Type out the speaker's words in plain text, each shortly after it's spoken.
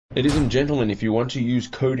Ladies and gentlemen, if you want to use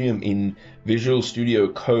Codeium in Visual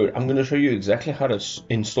Studio Code, I'm going to show you exactly how to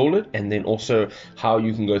install it and then also how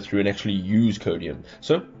you can go through and actually use Codeium.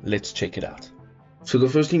 So let's check it out. So the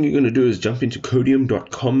first thing you're going to do is jump into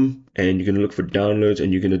codeium.com and you're going to look for downloads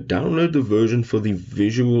and you're going to download the version for the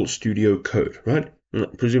Visual Studio Code, right?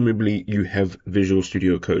 Presumably you have Visual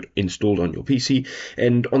Studio Code installed on your PC,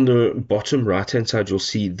 and on the bottom right hand side you'll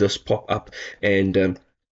see this pop up, and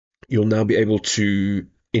you'll now be able to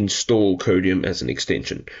install Codeium as an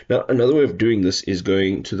extension. Now, another way of doing this is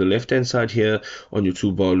going to the left-hand side here on your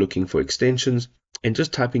toolbar, looking for extensions, and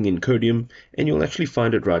just typing in Codeium, and you'll actually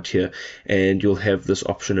find it right here, and you'll have this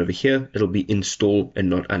option over here. It'll be install and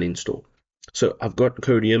not uninstall. So I've got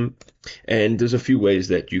Codeium, and there's a few ways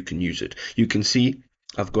that you can use it. You can see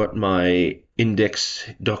I've got my index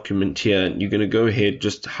document here, and you're going to go ahead,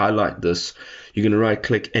 just highlight this. You're going to right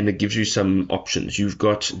click and it gives you some options. You've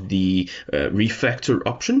got the refactor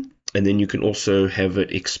option, and then you can also have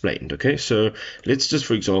it explained. Okay, so let's just,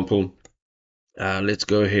 for example, let's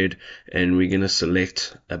go ahead and we're going to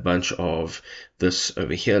select a bunch of this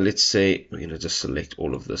over here. Let's say we're going to just select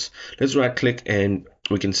all of this. Let's right click and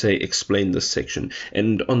we can say explain this section,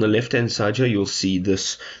 and on the left hand side here you'll see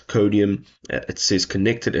this Codeium. It says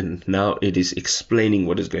connected, and now it is explaining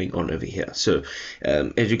what is going on over here. So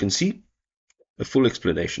as you can see, a full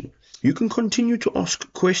explanation. You can continue to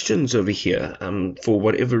ask questions over here. For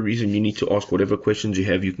whatever reason you need to ask whatever questions you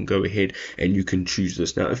have, you can go ahead and you can choose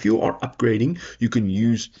this. Now, if you are upgrading, you can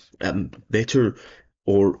use better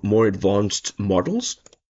or more advanced models.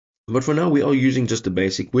 But for now, we are using just the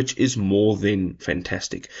basic, which is more than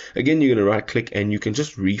fantastic. Again, you're going to right click and you can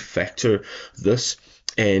just refactor this.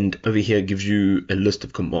 And over here gives you a list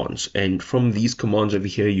of commands, and from these commands over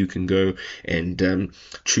here you can go and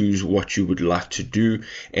choose what you would like to do,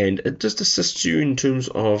 and it just assists you in terms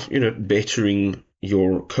of bettering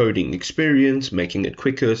your coding experience, making it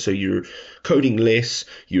quicker, so you're coding less,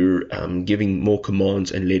 you're giving more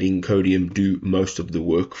commands and letting Codeium do most of the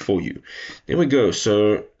work for you. There we go.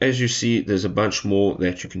 So as you see, there's a bunch more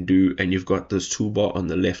that you can do, and you've got this toolbar on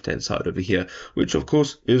the left hand side over here, which of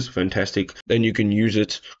course is fantastic. Then you can use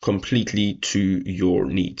it completely to your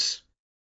needs.